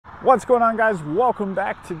What's going on, guys? Welcome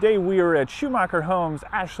back. Today we are at Schumacher Homes,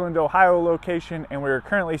 Ashland, Ohio location, and we are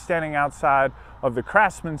currently standing outside of the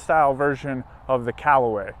Craftsman style version of the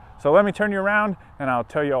Callaway. So let me turn you around and I'll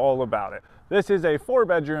tell you all about it. This is a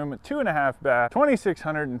 4-bedroom, 2.5 bath,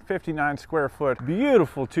 2,659 square foot,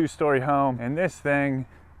 beautiful 2-story home, and this thing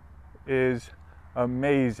is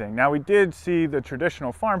amazing. Now, we did see the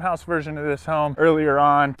traditional farmhouse version of this home earlier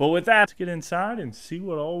on, but with that, let's get inside and see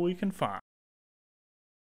what all we can find.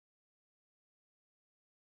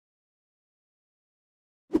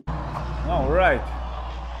 All right.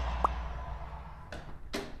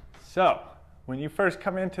 So, when you first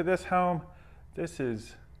come into this home, this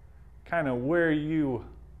is kind of where you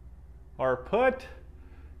are put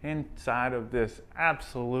inside of this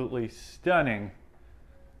absolutely stunning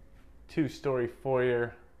 2-story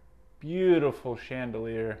foyer. Beautiful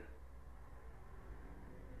chandelier.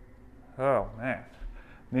 Oh man.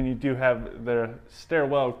 Then you do have the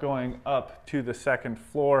stairwell going up to the second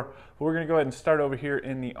floor. We're going to go ahead and start over here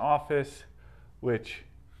in the office, which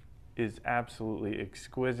is absolutely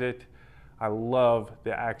exquisite. I love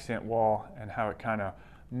the accent wall and how it kind of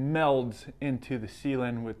melds into the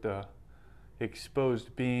ceiling with the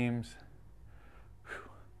exposed beams.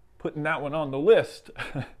 Whew, putting that one on the list.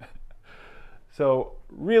 So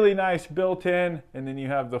really nice built-in, and then you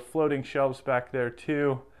have the floating shelves back there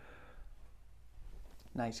too.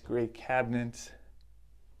 Nice gray cabinets.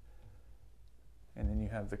 And then you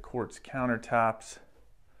have the quartz countertops.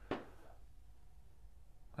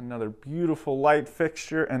 Another beautiful light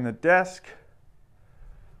fixture and the desk.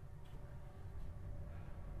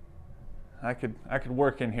 I could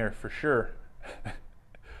work in here for sure.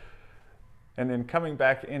 And then coming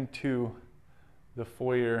back into the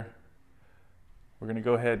foyer, we're going to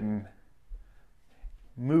go ahead and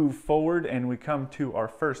move forward, and we come to our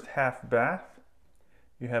first half bath.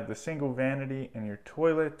 You have the single vanity and your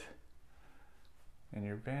toilet and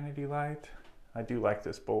your vanity light. I do like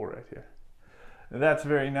this bowl right here. That's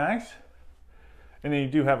very nice. And then you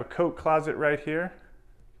do have a coat closet right here,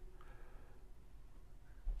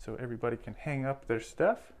 so everybody can hang up their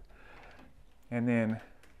stuff. And then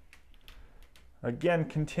again,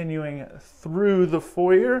 continuing through the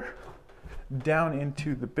foyer down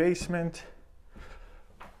into the basement.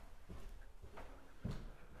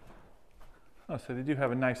 Oh, so they do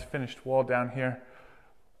have a nice finished wall down here.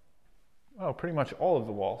 Oh, pretty much all of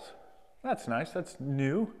the walls. That's nice, that's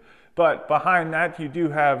new. But behind that, you do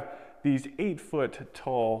have these 8-foot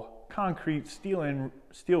tall concrete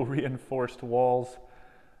steel reinforced walls.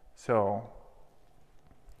 So,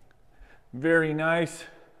 very nice,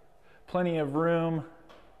 plenty of room.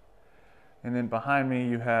 And then behind me,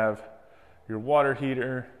 you have your water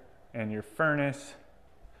heater and your furnace.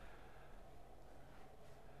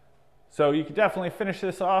 So you could definitely finish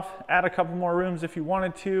this off, add a couple more rooms if you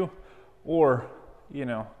wanted to, or, you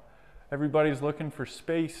know, everybody's looking for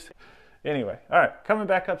space. Anyway, all right, coming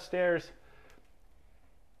back upstairs,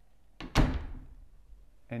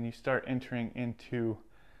 and you start entering into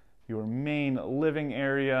your main living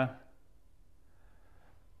area.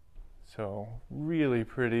 So really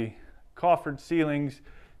pretty coffered ceilings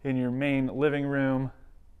in your main living room.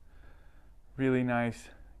 Really nice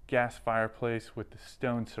gas fireplace with the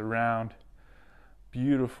stone surround.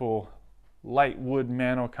 Beautiful light wood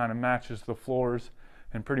mantel, kind of matches the floors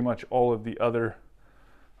and pretty much all of the other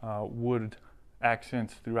wood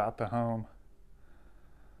accents throughout the home.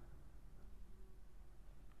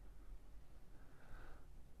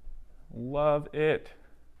 Love it.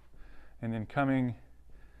 And then coming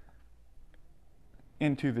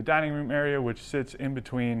into the dining room area, which sits in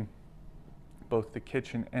between both the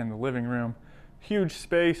kitchen and the living room. Huge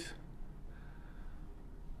space.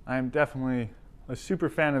 I'm definitely a super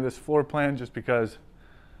fan of this floor plan just because,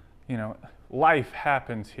 you know, life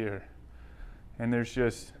happens here. And there's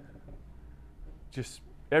just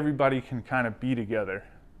everybody can kind of be together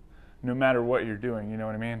no matter what you're doing, you know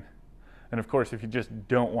what I mean? And of course, if you just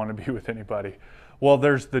don't want to be with anybody, well,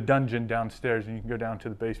 there's the dungeon downstairs and you can go down to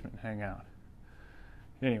the basement and hang out.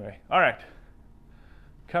 Anyway, all right.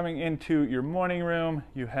 Coming into your morning room,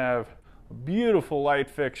 you have a beautiful light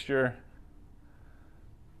fixture,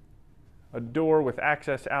 a door with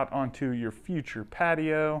access out onto your future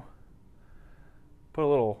patio. Put a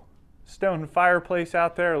little stone fireplace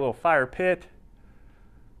out there, a little fire pit.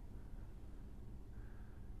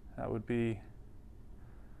 That would be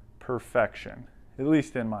perfection, at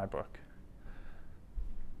least in my book.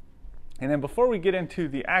 And then before we get into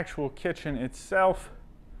the actual kitchen itself,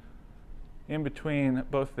 in between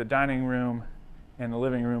both the dining room and the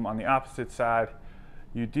living room on the opposite side,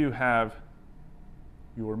 you do have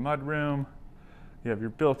your mud room. You have your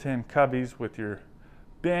built-in cubbies with your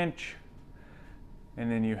bench,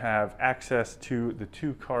 and then you have access to the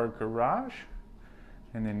 2-car garage.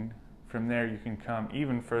 And then from there you can come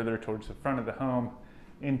even further towards the front of the home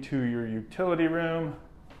into your utility room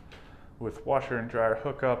with washer and dryer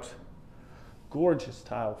hookups, gorgeous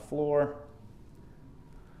tile floor.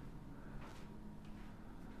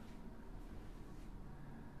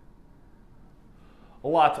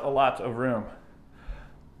 Lots of room.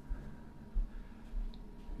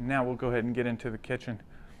 Now we'll go ahead and get into the kitchen.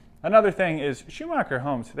 Another thing is Schumacher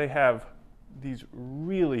Homes, they have these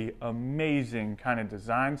really amazing kind of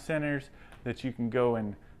design centers that you can go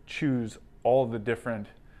and choose all the different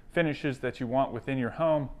finishes that you want within your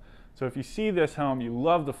home. So if you see this home, you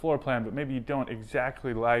love the floor plan, but maybe you don't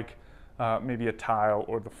exactly like maybe a tile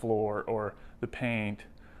or the floor or the paint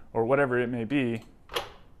or whatever it may be,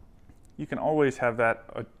 you can always have that,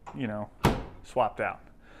 swapped out.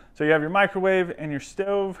 So you have your microwave and your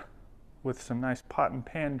stove with some nice pot and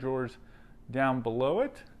pan drawers down below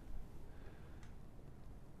it.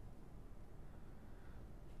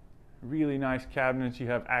 Really nice cabinets. You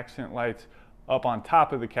have accent lights up on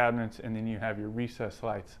top of the cabinets, and then you have your recess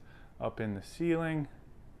lights up in the ceiling.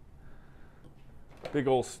 Big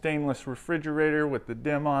old stainless refrigerator with the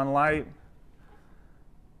dim on light.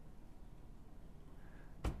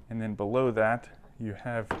 And then below that, you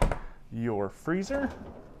have your freezer.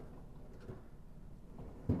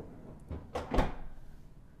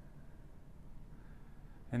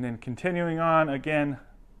 And then continuing on, again,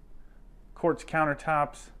 quartz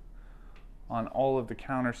countertops on all of the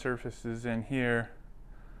counter surfaces in here.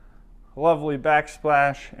 Lovely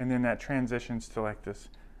backsplash, and then that transitions to like this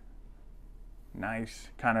nice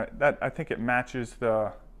kind of, that I think it matches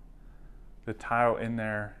the tile in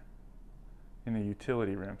there in the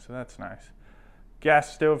utility room, so that's nice.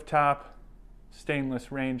 Gas stove top,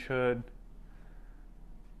 stainless range hood,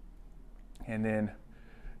 and then,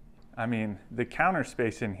 I mean, the counter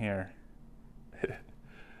space in here,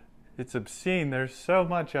 it's obscene. There's so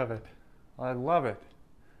much of it. I love it.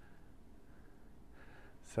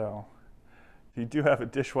 So you do have a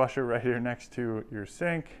dishwasher right here next to your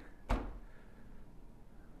sink. With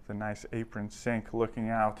a nice apron sink looking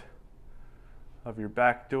out of your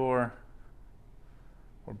back door,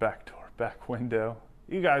 or back window.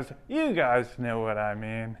 You guys know what I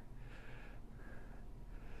mean.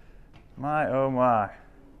 My, oh my.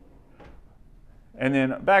 And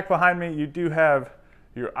then back behind me, you do have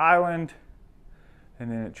your island,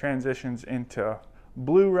 and then it transitions into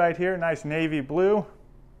blue right here, nice navy blue.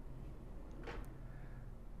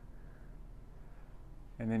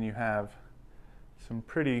 And then you have some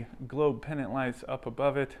pretty globe pendant lights up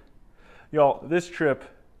above it. Y'all, this trip,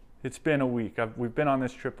 it's been a week. We've been on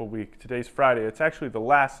this trip a week. Today's Friday. It's actually the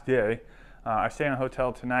last day. I stay in a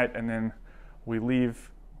hotel tonight, and then we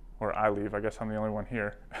leave, or I leave, I guess I'm the only one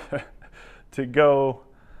here, to go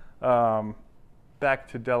back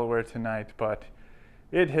to Delaware tonight. But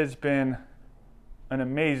it has been an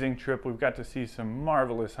amazing trip. We've got to see some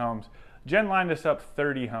marvelous homes. Jen lined us up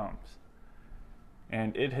 30 homes,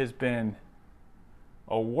 and it has been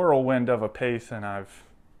a whirlwind of a pace, and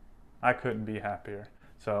I couldn't be happier.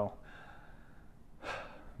 So,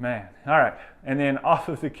 man, all right. And then off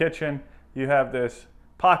of the kitchen, you have this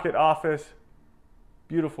pocket office,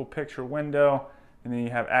 beautiful picture window, and then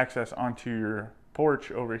you have access onto your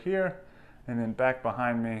porch over here. And then back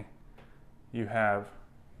behind me, you have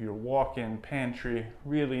your walk-in pantry,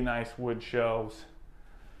 really nice wood shelves.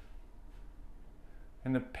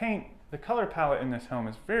 And the color palette in this home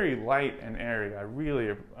is very light and airy.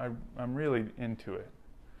 I'm really into it.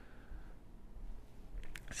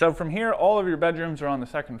 So from here, all of your bedrooms are on the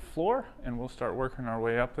second floor, and we'll start working our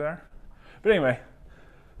way up there. But anyway,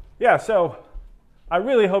 yeah, so I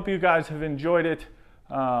really hope you guys have enjoyed it.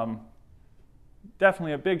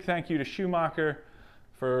 Definitely a big thank you to Schumacher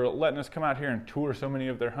for letting us come out here and tour so many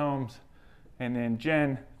of their homes. And then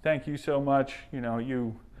Jen, thank you so much.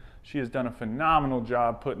 She has done a phenomenal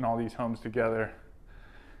job putting all these homes together.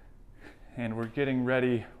 And we're getting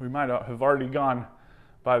ready. We might have already gone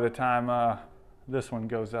by the time this one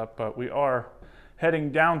goes up, but we are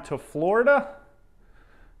heading down to Florida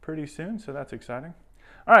pretty soon, so that's exciting.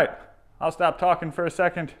 All right, I'll stop talking for a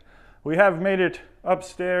second. We have made it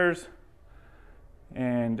upstairs,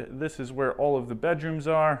 and this is where all of the bedrooms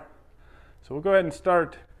are. So we'll go ahead and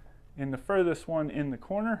start in the furthest one in the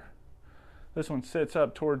corner. This one sits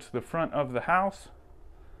up towards the front of the house.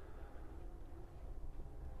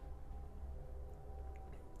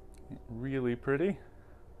 Really pretty.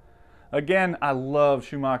 Again, I love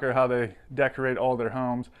Schumacher, how they decorate all their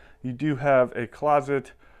homes. You do have a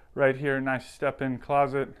closet right here, nice step-in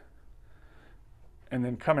closet. And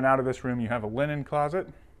then coming out of this room, you have a linen closet.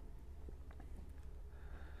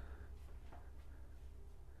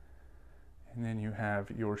 And then you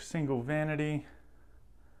have your single vanity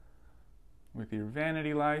with your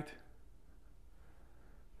vanity light,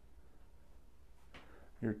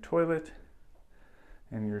 your toilet,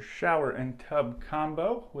 and your shower and tub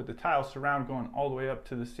combo with the tile surround going all the way up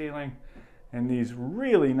to the ceiling, and these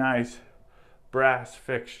really nice brass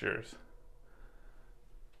fixtures.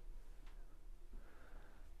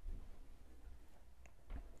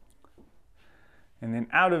 And then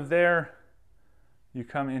out of there, you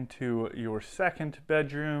come into your second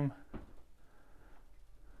bedroom.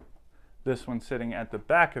 This one sitting at the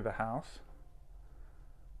back of the house.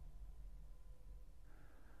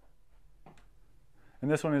 And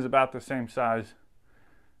this one is about the same size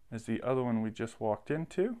as the other one we just walked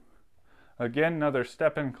into. Again, another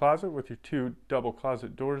step-in closet with your two double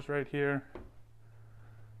closet doors right here.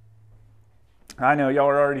 I know y'all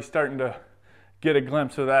are already starting to get a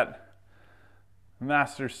glimpse of that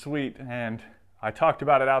master suite, and I talked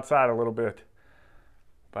about it outside a little bit,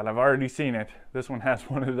 but I've already seen it. This one has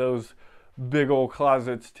one of those big old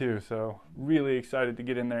closets too, so really excited to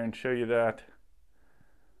get in there and show you that.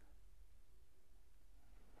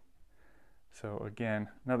 So again,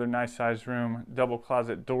 another nice sized room, double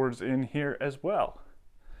closet doors in here as well.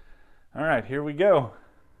 All right, here we go.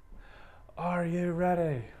 Are you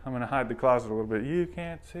ready? I'm gonna hide the closet a little bit. You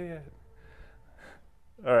can't see it.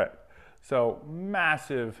 All right, so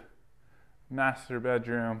massive master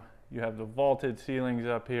bedroom. You have the vaulted ceilings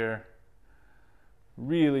up here.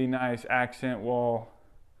 Really nice accent wall.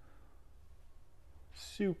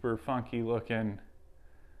 Super funky looking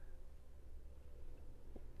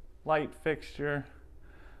light fixture.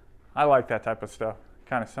 I like that type of stuff.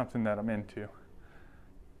 Kind of something that I'm into.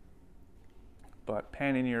 But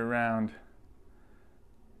panning you around,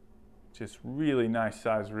 just really nice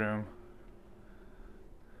size room.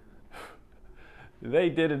 They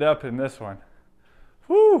did it up in this one.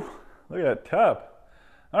 Whew, look at that tub.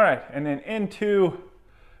 All right, and then into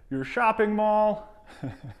your shopping mall.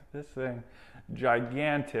 This thing,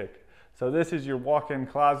 gigantic. So this is your walk-in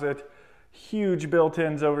closet. Huge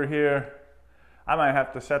built-ins over here. I might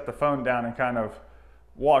have to set the phone down and kind of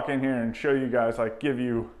walk in here and show you guys, like give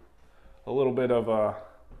you a little bit of a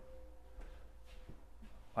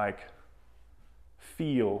like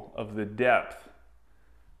feel of the depth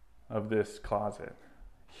of this closet.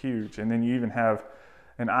 Huge. And then you even have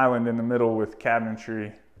an island in the middle with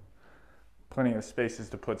cabinetry. Plenty of spaces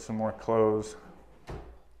to put some more clothes.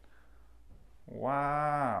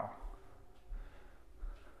 Wow.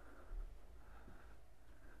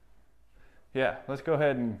 Yeah, let's go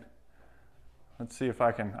ahead and let's see if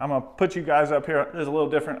I can. I'm gonna put you guys up here. It's a little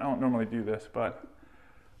different. I don't normally do this, but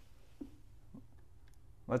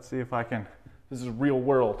let's see if I can. This is real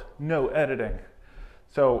world, no editing.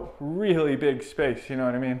 So really big space, you know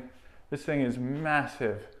what I mean? This thing is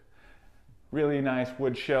massive. Really nice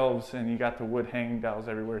wood shelves, and you got the wood hanging dowels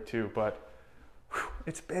everywhere too, but whew,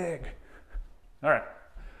 it's big. All right,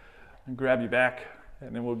 I'll grab you back,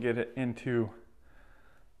 and then we'll get it into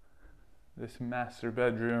this master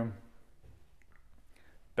bedroom,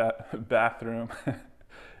 bathroom.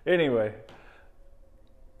 Anyway,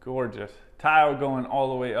 gorgeous. Tile going all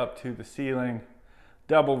the way up to the ceiling,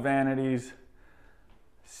 double vanities,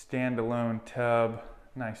 standalone tub,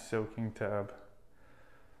 nice soaking tub.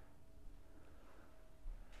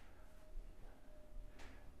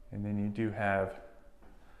 And then you do have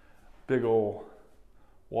big old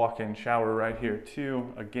walk-in shower right here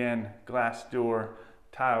too. Again, glass door,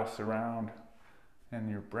 tile surround, and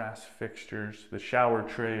your brass fixtures. The shower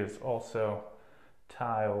tray is also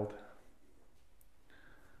tiled.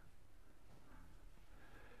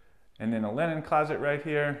 And then a linen closet right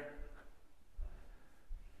here.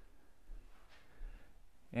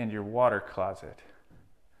 And your water closet.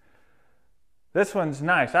 This one's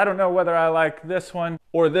nice. I don't know whether I like this one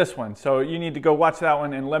or this one, so you need to go watch that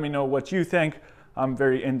one and let me know what you think. I'm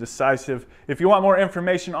very indecisive. If you want more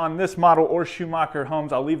information on this model or Schumacher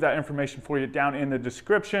homes, I'll leave that information for you down in the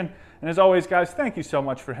description. And as always, guys, thank you so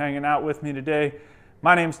much for hanging out with me today.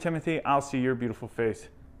 My name's Timothy. I'll see your beautiful face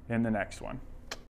in the next one.